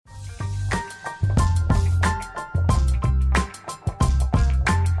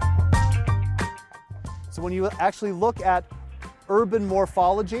So when you actually look at urban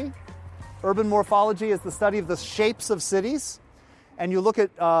morphology is the study of the shapes of cities, and you look at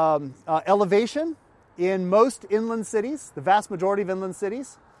elevation in most inland cities, the vast majority of inland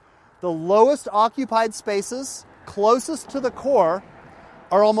cities, the lowest occupied spaces closest to the core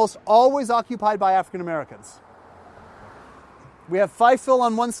are almost always occupied by African Americans. We have Fifeville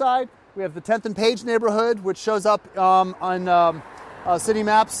on one side. We have the 10th and Page neighborhood, which shows up on city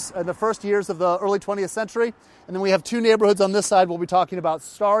maps in the first years of the early 20th century. And then we have two neighborhoods on this side we'll be talking about.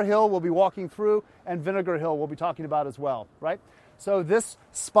 Star Hill we'll be walking through, and Vinegar Hill we'll be talking about as well, right? So this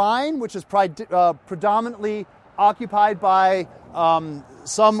spine, which is predominantly occupied by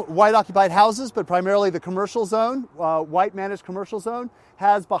some white-occupied houses, but primarily the commercial zone, white-managed commercial zone,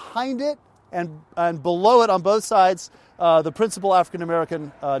 has behind it and below it on both sides the principal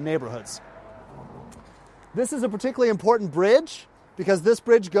African-American neighborhoods. This is a particularly important bridge because this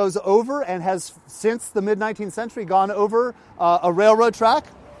bridge goes over and has, since the mid-19th century, gone over a railroad track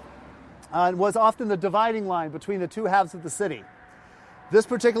and was often the dividing line between the two halves of the city. This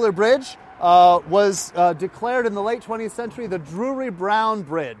particular bridge was declared in the late 20th century the Drury-Brown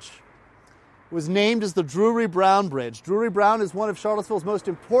Bridge. It was named as the Drury-Brown Bridge. Drury-Brown is one of Charlottesville's most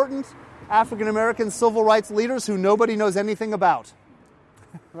important African-American civil rights leaders who nobody knows anything about,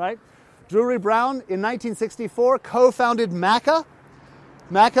 right? Drury-Brown, in 1964, co-founded MACA.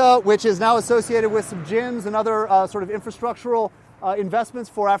 MACA, which is now associated with some gyms and other sort of infrastructural investments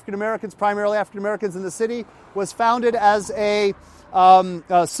for African-Americans, primarily African-Americans in the city, was founded as a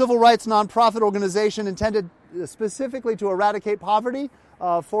civil rights nonprofit organization intended specifically to eradicate poverty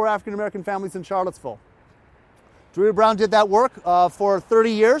for African-American families in Charlottesville. Drury-Brown did that work for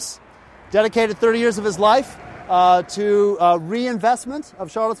 30 years, dedicated 30 years of his life to reinvestment of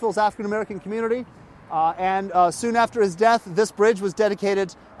Charlottesville's African-American community. And soon after his death, this bridge was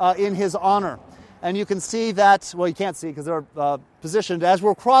dedicated in his honor. And you can see that, well, you can't see because they're positioned. As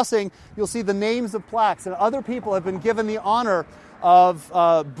we're crossing, you'll see the names of plaques. And other people have been given the honor of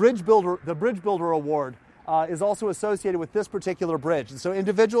Bridge Builder. The Bridge Builder Award is also associated with this particular bridge. And so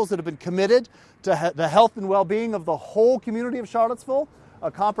individuals that have been committed to the health and well-being of the whole community of Charlottesville,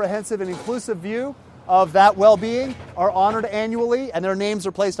 a comprehensive and inclusive view of that well-being, are honored annually, and their names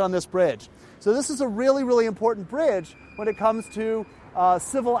are placed on this bridge. So this is a really, really important bridge when it comes to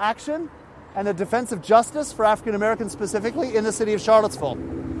civil action and the defense of justice for African Americans specifically in the city of Charlottesville.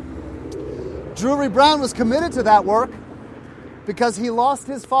 Drury-Brown was committed to that work because he lost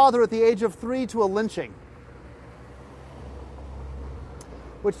his father at the age of 3 to a lynching.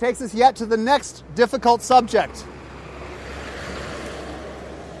 Which takes us yet to the next difficult subject.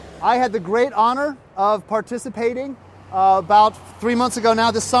 I had the great honor of participating about 3 months ago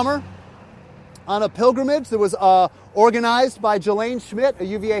now this summer on a pilgrimage that was organized by Jelaine Schmidt, a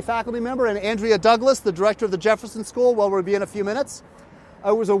UVA faculty member, and Andrea Douglas, the director of the Jefferson School, where we'll be in a few minutes.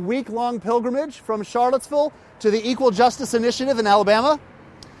 It was a week-long pilgrimage from Charlottesville to the Equal Justice Initiative in Alabama.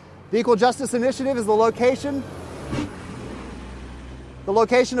 The Equal Justice Initiative is the location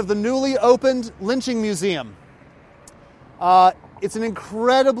of the newly opened lynching museum. It's an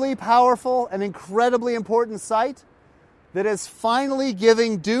incredibly powerful and incredibly important site that is finally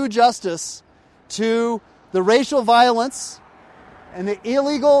giving due justice to the racial violence and the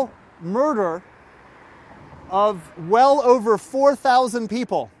illegal murder of well over 4,000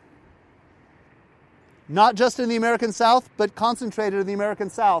 people, not just in the American South, but concentrated in the American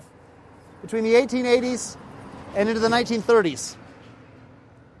South between the 1880s and into the 1930s.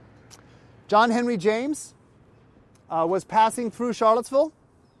 John Henry James was passing through Charlottesville.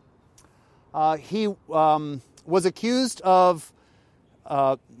 He was accused of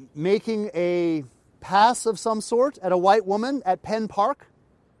making a pass of some sort at a white woman at Penn Park.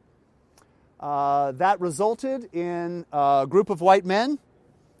 That resulted in a group of white men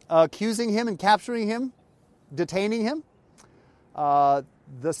accusing him and capturing him, detaining him.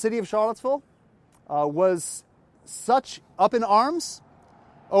 The city of Charlottesville was such up in arms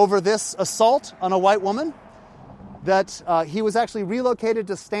over this assault on a white woman that he was actually relocated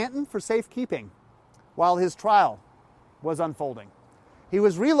to Stanton for safekeeping while his trial was unfolding. He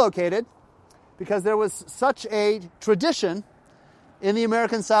was relocated because there was such a tradition in the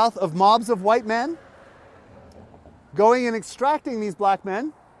American South of mobs of white men going and extracting these black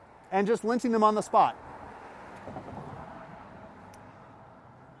men and just lynching them on the spot.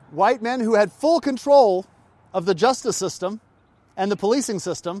 White men who had full control of the justice system and the policing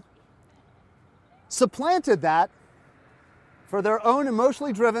system supplanted that for their own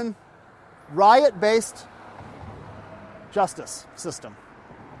emotionally driven, riot-based justice system.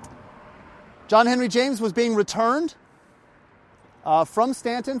 John Henry James was being returned from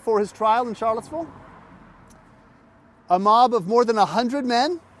Stanton for his trial in Charlottesville. a mob of more than 100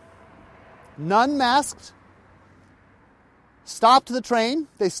 men, none masked, stopped the train.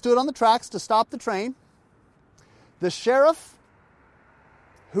 They stood on the tracks to stop the train. The sheriff,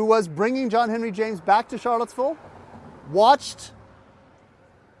 who was bringing John Henry James back to Charlottesville, watched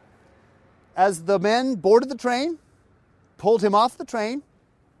as the men boarded the train, pulled him off the train,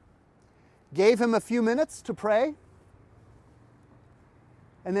 gave him a few minutes to pray,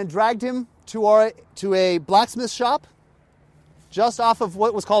 and then dragged him to a blacksmith shop just off of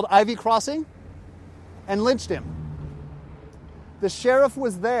what was called Ivy Crossing and lynched him. The sheriff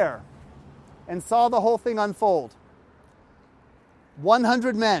was there and saw the whole thing unfold.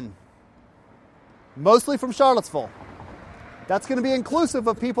 100 men, mostly from Charlottesville. That's going to be inclusive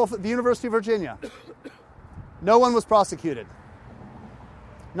of people at the University of Virginia. No one was prosecuted.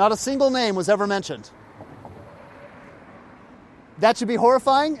 Not a single name was ever mentioned. That should be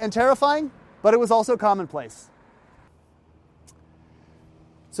horrifying and terrifying, but it was also commonplace.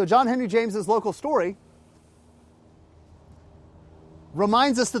 So John Henry James's local story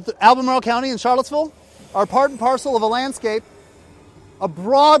reminds us that Albemarle County and Charlottesville are part and parcel of a landscape, a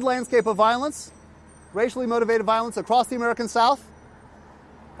broad landscape of violence, racially motivated violence across the American South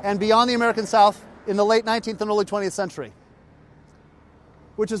and beyond the American South in the late 19th and early 20th century.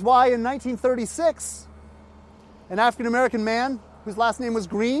 Which is why in 1936, an African-American man whose last name was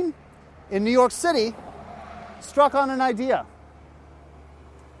Green in New York City struck on an idea.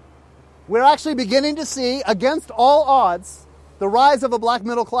 We're actually beginning to see, against all odds, the rise of a black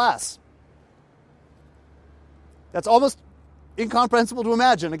middle class. That's almost incomprehensible to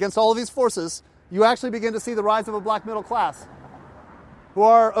imagine. Against all of these forces, you actually begin to see the rise of a black middle class who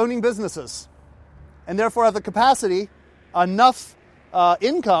are owning businesses and therefore have the capacity, enough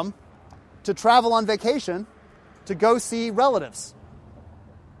income to travel on vacation to go see relatives,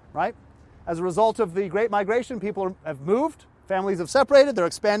 right? As a result of the Great Migration, people have moved, families have separated, they're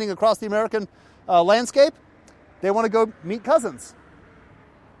expanding across the American landscape. They want to go meet cousins.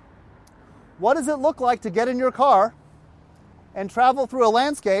 What does it look like to get in your car and travel through a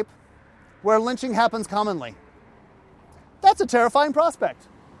landscape where lynching happens commonly? That's a terrifying prospect.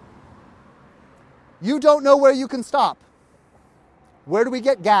 You don't know where you can stop. Where do we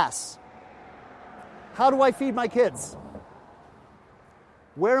get gas? How do I feed my kids?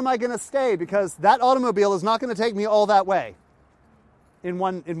 Where am I going to stay? Because that automobile is not going to take me all that way in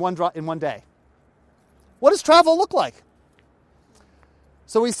one day. What does travel look like?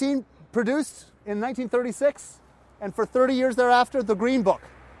 So we've seen produced in 1936 and for 30 years thereafter, the Green Book.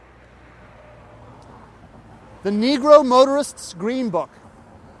 The Negro Motorist's Green Book.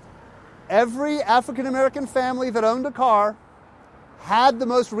 Every African-American family that owned a car had the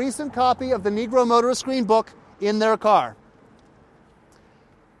most recent copy of the Negro Motorist's Green Book in their car.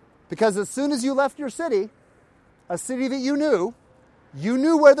 Because as soon as you left your city, a city that you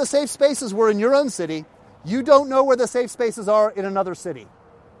knew where the safe spaces were in your own city. You don't know where the safe spaces are in another city.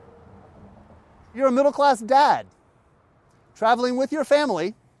 You're a middle-class dad traveling with your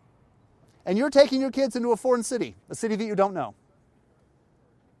family, and you're taking your kids into a foreign city, a city that you don't know.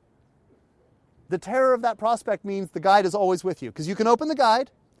 The terror of that prospect means the guide is always with you, because you can open the guide,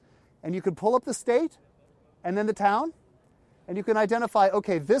 and you can pull up the state, and then the town, and you can identify,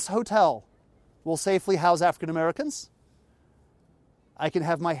 okay, this hotel will safely house African Americans. I can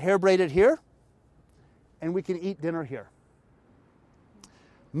have my hair braided here, and we can eat dinner here.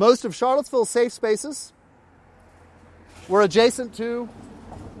 Most of Charlottesville's safe spaces were adjacent to,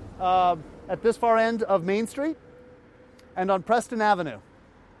 at this far end of Main Street and on Preston Avenue.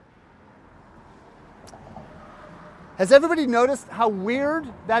 Has everybody noticed how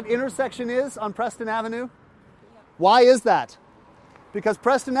weird that intersection is on Preston Avenue? Why is that? Because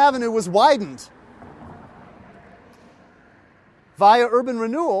Preston Avenue was widened via urban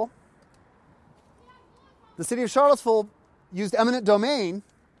renewal. The city of Charlottesville used eminent domain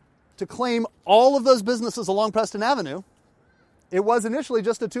to claim all of those businesses along Preston Avenue. It was initially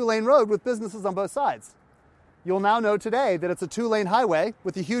just a two-lane road with businesses on both sides. You'll now know today that it's a two-lane highway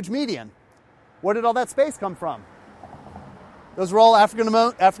with a huge median. Where did all that space come from? Those were all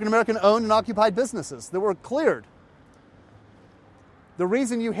African-American owned and occupied businesses that were cleared. The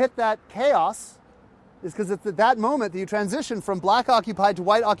reason you hit that chaos is because it's at that moment that you transition from black-occupied to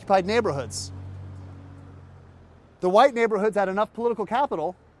white-occupied neighborhoods. The white neighborhoods had enough political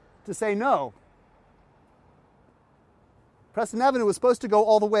capital to say no. Preston Avenue was supposed to go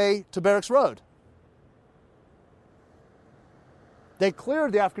all the way to Barracks Road. They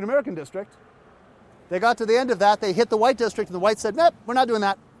cleared the African-American district. They got to the end of that, they hit the white district, and the whites said, nope, we're not doing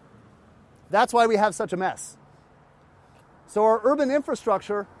that. That's why we have such a mess. So our urban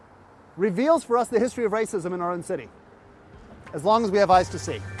infrastructure reveals for us the history of racism in our own city. as long as we have eyes to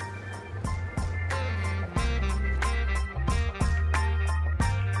see.